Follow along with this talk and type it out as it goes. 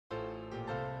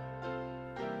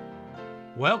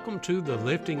Welcome to the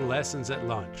Lifting Lessons at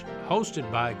Lunch,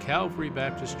 hosted by Calvary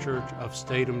Baptist Church of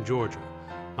Statham, Georgia.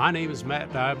 My name is Matt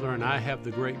Dibler, and I have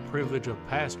the great privilege of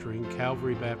pastoring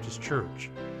Calvary Baptist Church.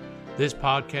 This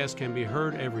podcast can be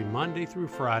heard every Monday through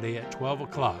Friday at 12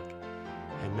 o'clock.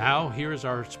 And now, here is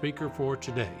our speaker for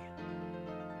today.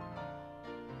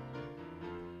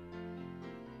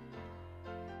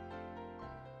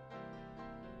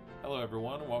 Hello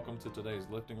everyone, welcome to today's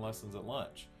Lifting Lessons at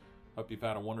Lunch. Hope you've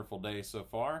had a wonderful day so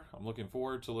far. I'm looking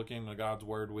forward to looking into God's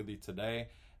Word with you today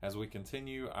as we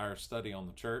continue our study on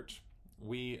the church.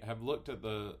 We have looked at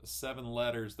the 7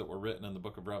 letters that were written in the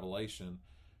book of Revelation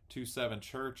to 7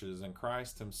 churches, and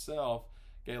Christ himself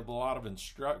gave a lot of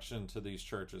instruction to these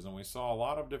churches, and we saw a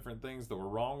lot of different things that were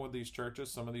wrong with these churches.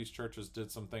 Some of these churches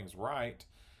did some things right,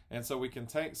 and so we can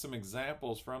take some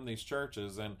examples from these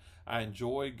churches, and I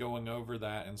enjoyed going over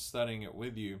that and studying it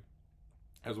with you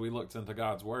as we looked into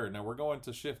God's Word. Now we're going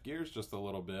to shift gears just a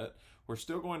little bit. We're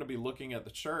still going to be looking at the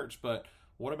church, but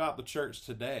what about the church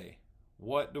today?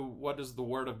 What does the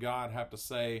Word of God have to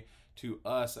say to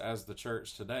us as the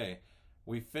church today?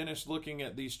 We finished looking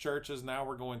at these churches. Now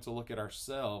we're going to look at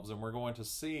ourselves, and we're going to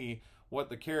see what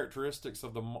the characteristics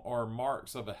of or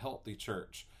marks of a healthy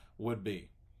church would be.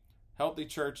 Healthy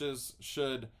churches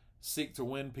should seek to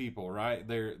win people, right?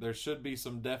 There should be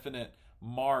some definite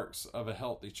marks of a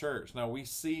healthy church. Now, we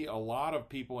see a lot of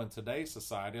people in today's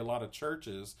society, a lot of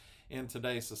churches in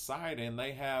today's society, and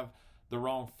they have the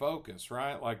wrong focus,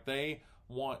 right? Like, they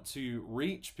want to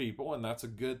reach people, and that's a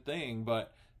good thing,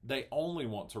 but they only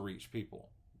want to reach people.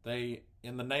 They,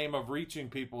 in the name of reaching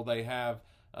people, they have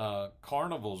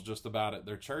carnivals just about at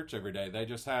their church every day. They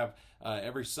just have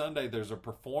every Sunday there's a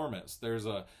performance, there's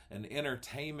an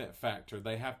entertainment factor.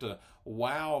 They have to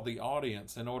wow the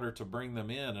audience in order to bring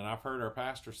them in. And I've heard our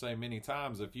pastor say many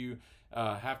times, if you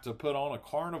have to put on a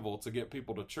carnival to get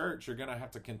people to church, you're going to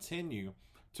have to continue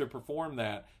to perform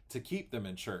that to keep them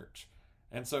in church.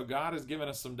 And so God has given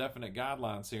us some definite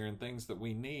guidelines here and things that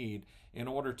we need in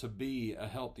order to be a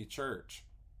healthy church.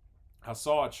 I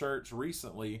saw a church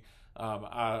recently.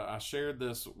 I shared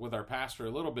this with our pastor a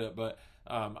little bit, but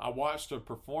I watched a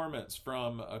performance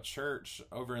from a church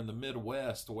over in the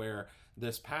Midwest where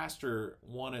this pastor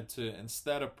wanted to,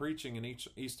 instead of preaching an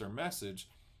Easter message,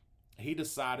 he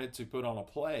decided to put on a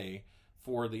play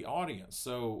for the audience.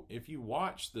 So if you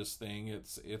watch this thing,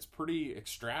 it's pretty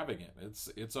extravagant.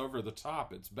 It's over the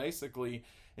top. It's basically,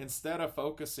 instead of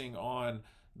focusing on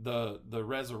the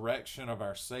resurrection of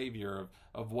our Savior,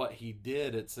 of what he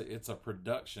did, it's a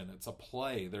production, it's a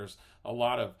play. There's a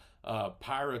lot of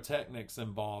pyrotechnics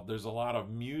involved. There's a lot of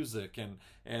music,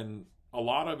 and a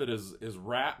lot of it is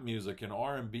rap music and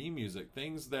R&B music,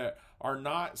 things that are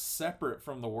not separate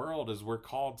from the world as we're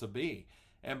called to be.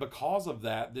 And because of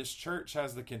that, this church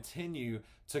has to continue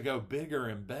to go bigger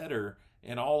and better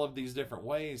in all of these different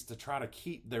ways to try to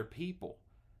keep their people.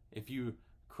 If you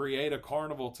create a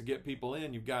carnival to get people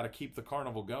in, you've got to keep the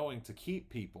carnival going to keep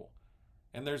people.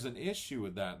 And there's an issue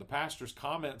with that. The pastor's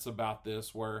comments about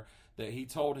this were that he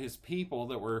told his people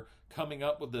that were coming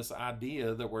up with this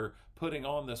idea, that were putting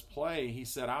on this play, he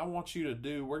said,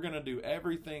 we're going to do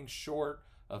everything short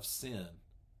of sin.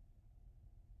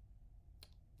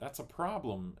 That's a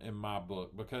problem in my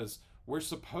book, because we're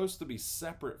supposed to be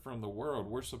separate from the world.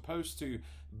 We're supposed to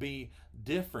be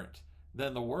different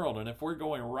than the world. And if we're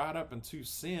going right up to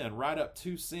sin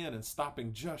and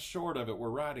stopping just short of it, we're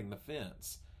riding the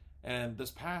fence. And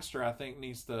this pastor, I think,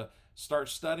 needs to start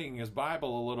studying his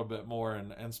Bible a little bit more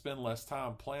and spend less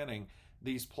time planning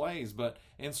these plays. But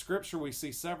in Scripture, we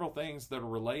see several things that are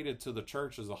related to the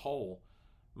church as a whole.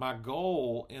 My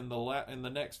goal in the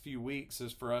next few weeks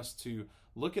is for us to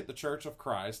look at the church of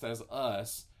Christ as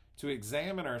us, to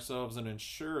examine ourselves and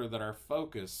ensure that our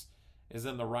focus is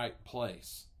in the right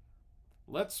place.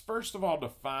 Let's first of all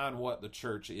define what the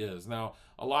church is. Now,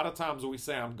 a lot of times we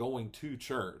say, I'm going to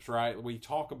church, right? We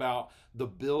talk about the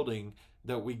building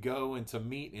that we go and to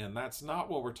meet in. That's not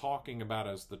what we're talking about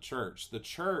as the church. The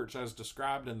church, as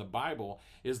described in the Bible,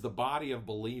 is the body of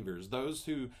believers, those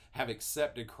who have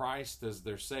accepted Christ as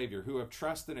their Savior, who have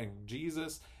trusted in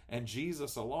Jesus and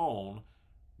Jesus alone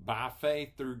by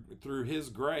faith through His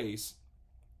grace,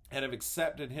 and have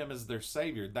accepted Him as their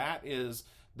Savior. That is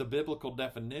the biblical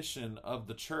definition of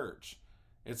the church.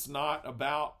 It's not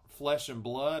about flesh and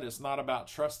blood. It's not about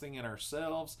trusting in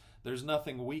ourselves. There's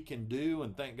nothing we can do,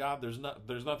 and thank God there's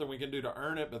nothing we can do to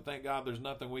earn it, but thank God there's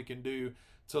nothing we can do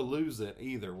to lose it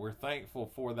either. We're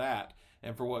thankful for that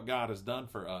and for what God has done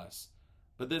for us.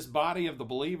 But this body of the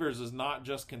believers is not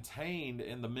just contained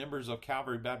in the members of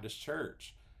Calvary Baptist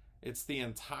Church. It's the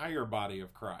entire body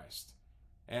of Christ.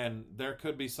 And there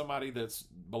could be somebody that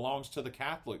belongs to the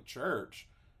Catholic Church,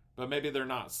 but maybe they're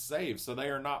not saved, so they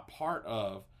are not part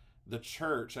of the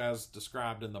church as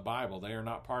described in the Bible. They are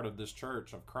not part of this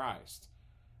church of Christ.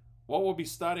 What we'll be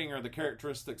studying are the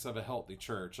characteristics of a healthy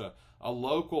church, a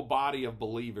local body of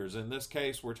believers. In this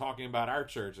case, we're talking about our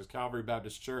church as Calvary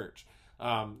Baptist Church,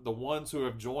 the ones who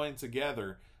have joined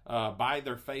together by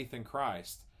their faith in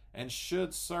Christ and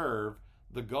should serve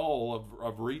the goal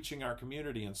of reaching our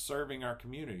community and serving our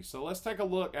community. So let's take a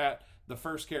look at the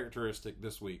first characteristic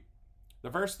this week.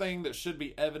 The first thing that should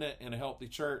be evident in a healthy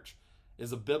church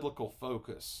is a biblical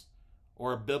focus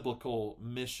or a biblical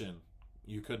mission.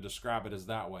 You could describe it as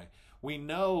that way. We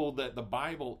know that the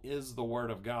Bible is the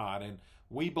Word of God, and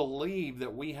we believe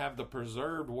that we have the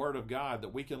preserved Word of God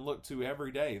that we can look to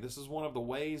every day. This is one of the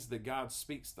ways that God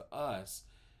speaks to us,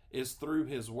 is through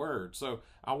His Word. So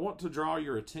I want to draw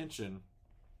your attention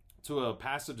to a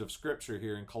passage of Scripture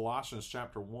here in Colossians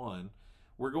chapter 1.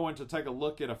 We're going to take a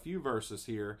look at a few verses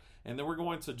here, and then we're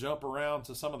going to jump around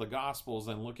to some of the Gospels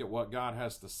and look at what God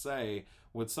has to say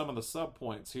with some of the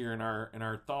subpoints here in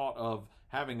our thought of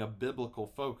having a biblical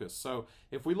focus. So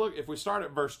if we start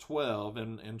at verse 12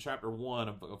 in chapter 1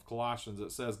 of Colossians,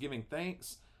 it says, "Giving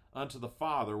thanks unto the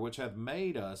Father, which hath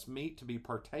made us meet to be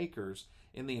partakers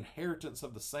in the inheritance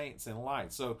of the saints in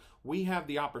light." So we have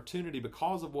the opportunity,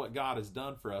 because of what God has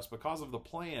done for us, because of the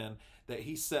plan that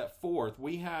He set forth,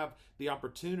 we have the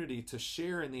opportunity to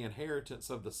share in the inheritance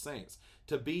of the saints,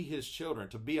 to be His children,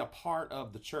 to be a part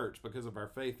of the church because of our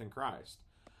faith in Christ,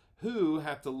 who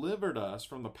hath delivered us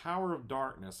from the power of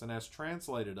darkness and has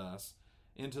translated us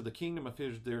into the kingdom of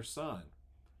His dear Son,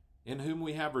 in whom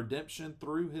we have redemption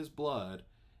through His blood,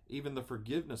 even the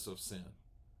forgiveness of sin,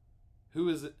 who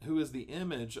is the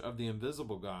image of the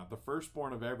invisible God, the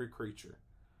firstborn of every creature.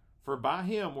 For by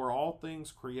Him were all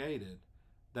things created,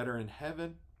 that are in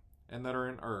heaven and that are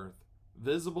in earth,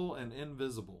 visible and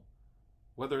invisible,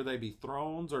 whether they be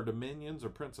thrones or dominions or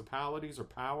principalities or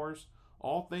powers.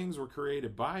 All things were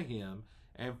created by Him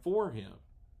and for Him.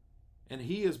 And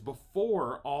He is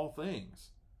before all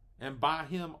things, and by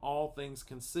Him all things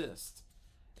consist.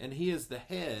 And He is the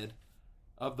head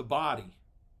of the body,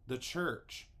 the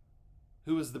church,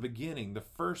 who is the beginning, the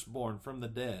firstborn from the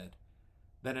dead,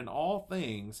 that in all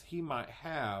things He might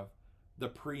have the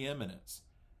preeminence.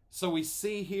 So we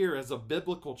see here, as a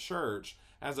biblical church,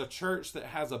 as a church that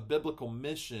has a biblical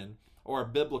mission or a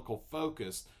biblical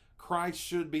focus, Christ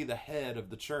should be the head of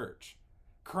the church.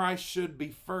 Christ should be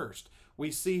first.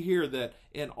 We see here that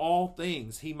in all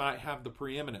things He might have the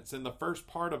preeminence. In the first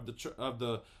part of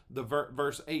the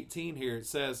verse 18 here, it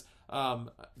says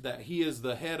that He is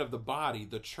the head of the body,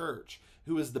 the church,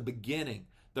 who is the beginning,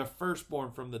 the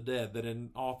firstborn from the dead, that in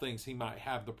all things He might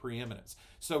have the preeminence.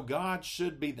 So God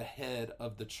should be the head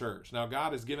of the church. Now,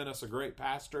 God has given us a great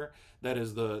pastor that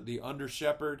is the under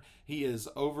shepherd. He is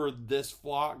over this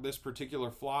flock, this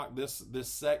particular flock, this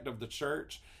sect of the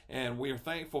church, and we are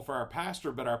thankful for our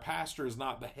pastor, but our pastor is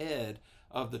not the head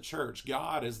of the church.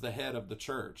 God is the head of the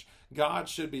church. God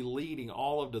should be leading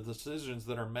all of the decisions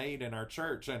that are made in our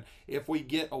church. And if we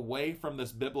get away from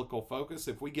this biblical focus,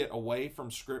 if we get away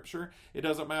from Scripture, it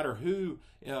doesn't matter who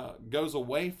goes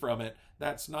away from it.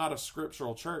 That's not a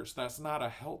scriptural church. That's not a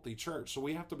healthy church. So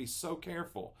we have to be so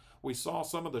careful. We saw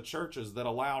some of the churches that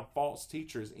allowed false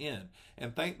teachers in.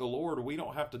 And thank the Lord, we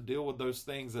don't have to deal with those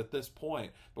things at this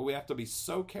point. But we have to be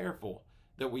so careful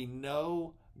that we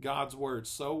know God's word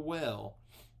so well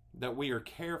that we are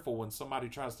careful when somebody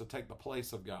tries to take the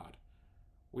place of God.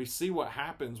 We see what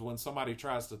happens when somebody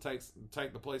tries to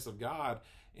take the place of God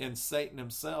in Satan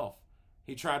himself.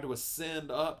 He tried to ascend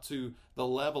up to the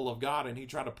level of God, and he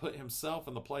tried to put himself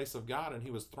in the place of God, and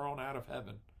he was thrown out of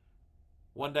heaven.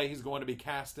 One day he's going to be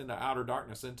cast into outer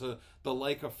darkness, into the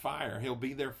lake of fire. He'll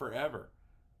be there forever.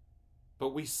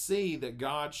 But we see that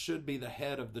God should be the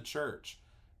head of the church.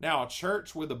 Now, a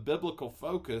church with a biblical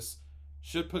focus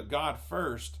should put God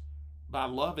first by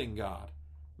loving God.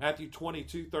 Matthew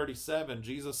 22:37,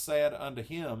 Jesus said unto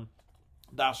him,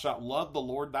 "Thou shalt love the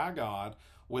Lord thy God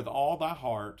with all thy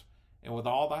heart, and with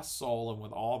all thy soul, and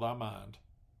with all thy mind."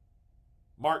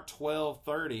 Mark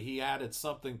 12:30, he added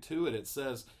something to it. It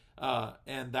says,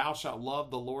 and thou shalt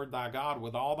love the Lord thy God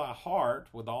with all thy heart,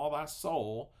 with all thy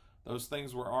soul. Those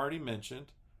things were already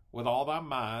mentioned. With all thy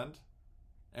mind,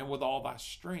 and with all thy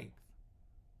strength.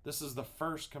 This is the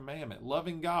first commandment.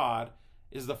 Loving God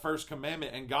is the first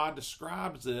commandment, and God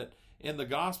describes it in the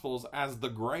Gospels as the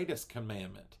greatest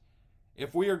commandment.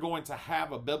 If we are going to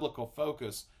have a biblical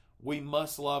focus, We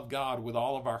must love God with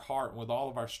all of our heart, with all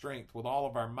of our strength, with all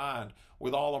of our mind,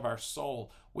 with all of our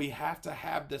soul. We have to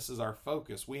have this as our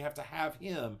focus. We have to have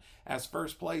Him as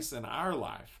first place in our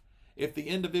life. If the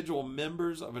individual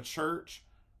members of a church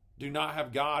do not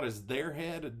have God as their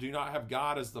head, do not have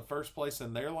God as the first place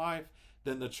in their life,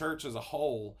 then the church as a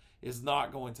whole is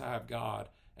not going to have God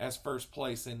as first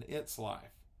place in its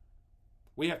life.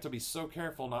 We have to be so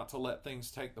careful not to let things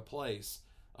take the place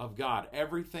of God.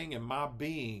 Everything in my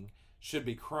being should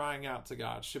be crying out to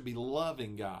God, should be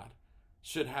loving God,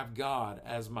 should have God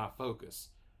as my focus.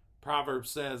 Proverbs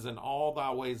says, in all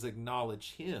thy ways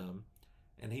acknowledge Him,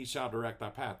 and He shall direct thy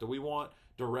path. Do we want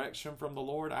direction from the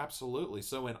Lord? Absolutely.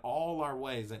 So in all our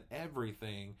ways and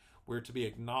everything, we're to be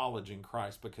acknowledging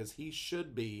Christ, because He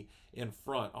should be in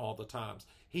front all the times.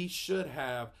 He should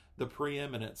have the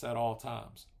preeminence at all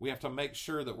times. We have to make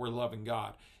sure that we're loving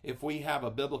God. If we have a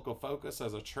biblical focus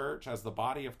as a church, as the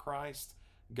body of Christ,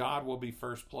 God will be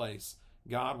first place.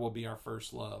 God will be our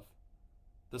first love.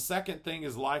 The second thing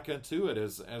is like unto it,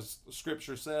 as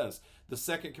Scripture says. The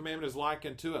second commandment is like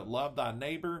unto it. Love thy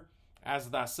neighbor as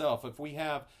thyself. If we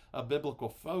have a biblical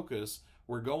focus,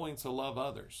 we're going to love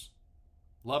others.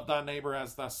 Love thy neighbor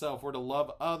as thyself. We're to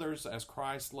love others as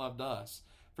Christ loved us.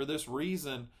 For this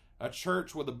reason, a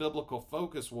church with a biblical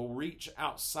focus will reach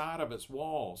outside of its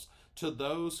walls to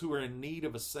those who are in need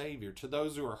of a Savior, to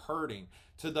those who are hurting,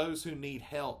 to those who need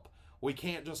help. We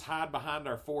can't just hide behind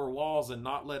our four walls and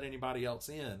not let anybody else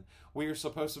in. We are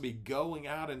supposed to be going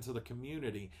out into the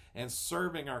community and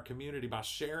serving our community by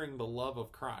sharing the love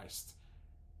of Christ.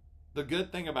 The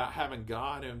good thing about having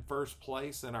God in first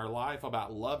place in our life,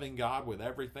 about loving God with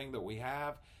everything that we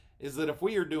have, is that if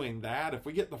we are doing that, if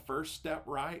we get the first step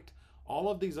right,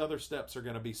 all of these other steps are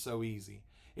going to be so easy.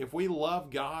 If we love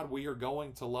God, we are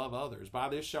going to love others. By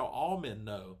this shall all men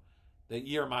know that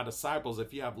ye are my disciples,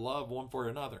 if ye have love one for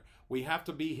another. We have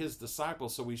to be His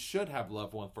disciples, so we should have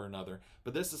love one for another.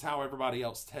 But this is how everybody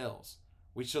else tells.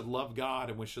 We should love God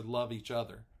and we should love each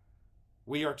other.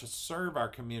 We are to serve our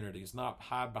communities, not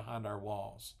hide behind our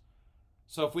walls.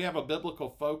 So if we have a biblical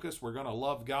focus, we're going to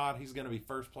love God. He's going to be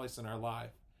first place in our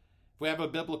life. If we have a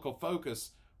biblical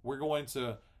focus, we're going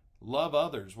to love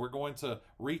others. We're going to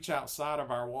reach outside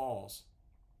of our walls.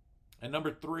 And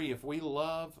number 3, if we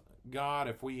love God,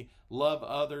 if we love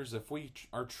others, if we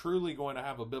are truly going to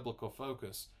have a biblical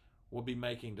focus, we'll be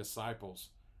making disciples.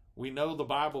 We know the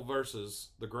Bible verses,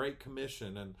 the Great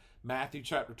Commission in Matthew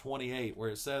chapter 28,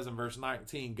 where it says in verse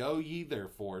 19, go ye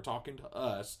therefore, talking to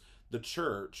us, the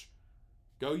church,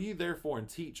 go ye therefore and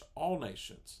teach all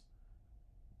nations,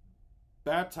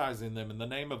 baptizing them in the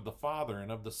name of the Father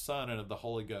and of the Son and of the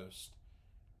Holy Ghost,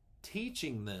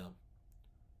 teaching them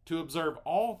to observe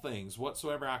all things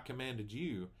whatsoever I commanded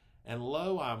you, and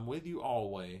lo, I am with you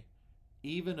always,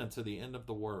 even unto the end of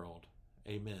the world.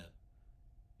 Amen.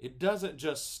 It doesn't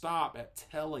just stop at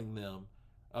telling them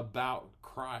about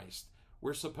Christ.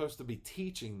 We're supposed to be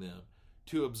teaching them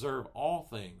to observe all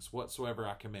things whatsoever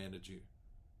I commanded you.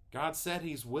 God said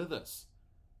He's with us.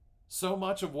 So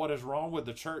much of what is wrong with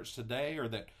the church today are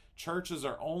that churches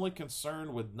are only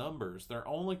concerned with numbers. They're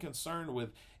only concerned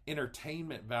with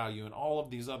entertainment value and all of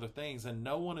these other things, and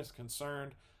no one is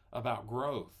concerned about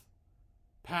growth.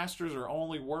 Pastors are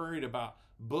only worried about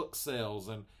book sales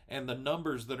and the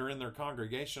numbers that are in their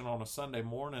congregation on a Sunday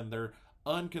morning. They're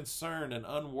unconcerned and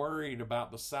unworried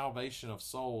about the salvation of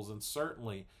souls, and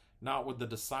certainly not with the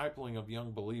discipling of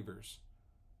young believers.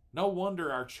 No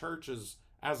wonder our churches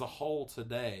as a whole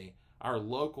today, our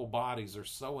local bodies, are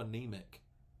so anemic.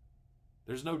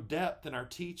 There's no depth in our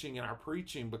teaching and our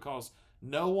preaching because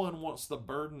no one wants the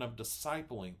burden of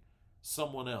discipling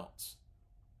someone else.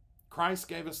 Christ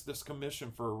gave us this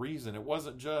commission for a reason. It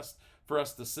wasn't just for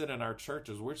us to sit in our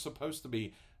churches. We're supposed to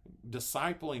be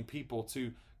discipling people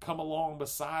to come along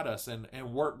beside us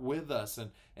and work with us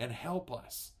and help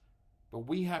us. But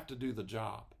we have to do the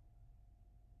job.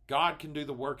 God can do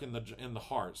the work in the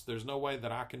hearts. There's no way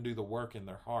that I can do the work in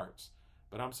their hearts.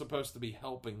 But I'm supposed to be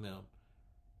helping them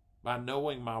by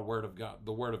knowing my word of God,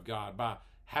 the word of God, by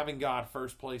having God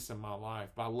first place in my life,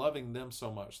 by loving them so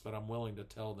much that I'm willing to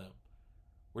tell them.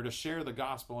 We're to share the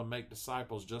gospel and make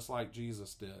disciples just like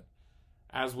Jesus did.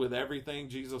 As with everything,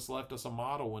 Jesus left us a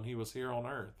model when He was here on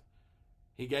earth.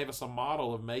 He gave us a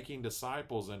model of making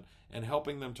disciples and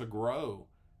helping them to grow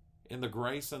in the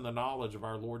grace and the knowledge of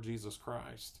our Lord Jesus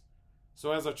Christ.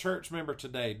 So as a church member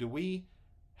today, do we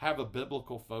have a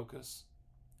biblical focus?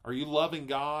 Are you loving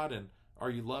God and are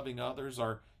you loving others?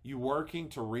 Are you working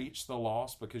to reach the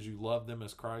lost because you love them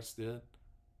as Christ did?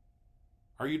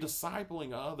 Are you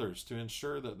discipling others to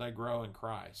ensure that they grow in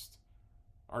Christ?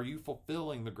 Are you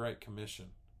fulfilling the Great Commission?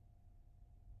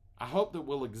 I hope that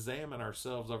we'll examine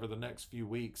ourselves over the next few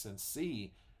weeks and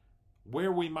see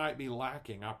where we might be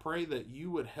lacking. I pray that you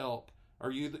would help,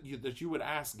 or that you would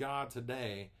ask God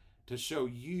today to show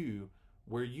you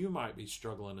where you might be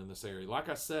struggling in this area. Like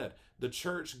I said, the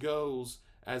church goes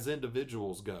as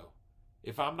individuals go.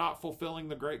 If I'm not fulfilling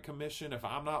the Great Commission, if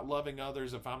I'm not loving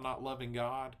others, if I'm not loving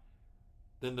God,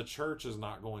 then the church is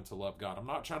not going to love God. I'm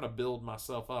not trying to build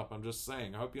myself up. I'm just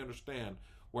saying, I hope you understand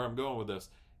where I'm going with this.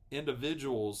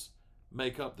 Individuals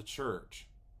make up the church,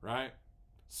 right?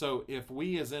 So if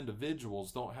we as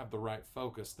individuals don't have the right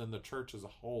focus, then the church as a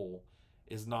whole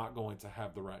is not going to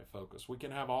have the right focus. We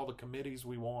can have all the committees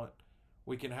we want.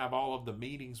 We can have all of the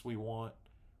meetings we want.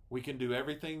 We can do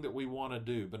everything that we want to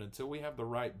do, but until we have the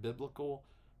right biblical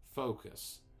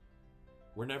focus,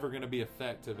 we're never going to be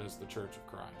effective as the Church of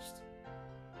Christ.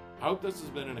 I hope this has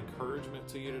been an encouragement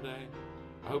to you today.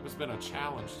 I hope it's been a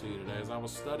challenge to you today. As I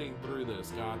was studying through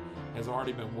this, God has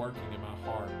already been working in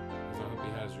my heart, as I hope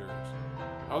He has yours.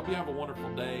 I hope you have a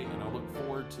wonderful day, and I look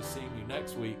forward to seeing you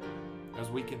next week as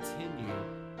we continue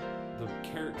the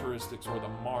characteristics or the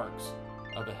marks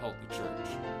of a healthy church.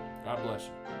 God bless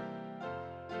you.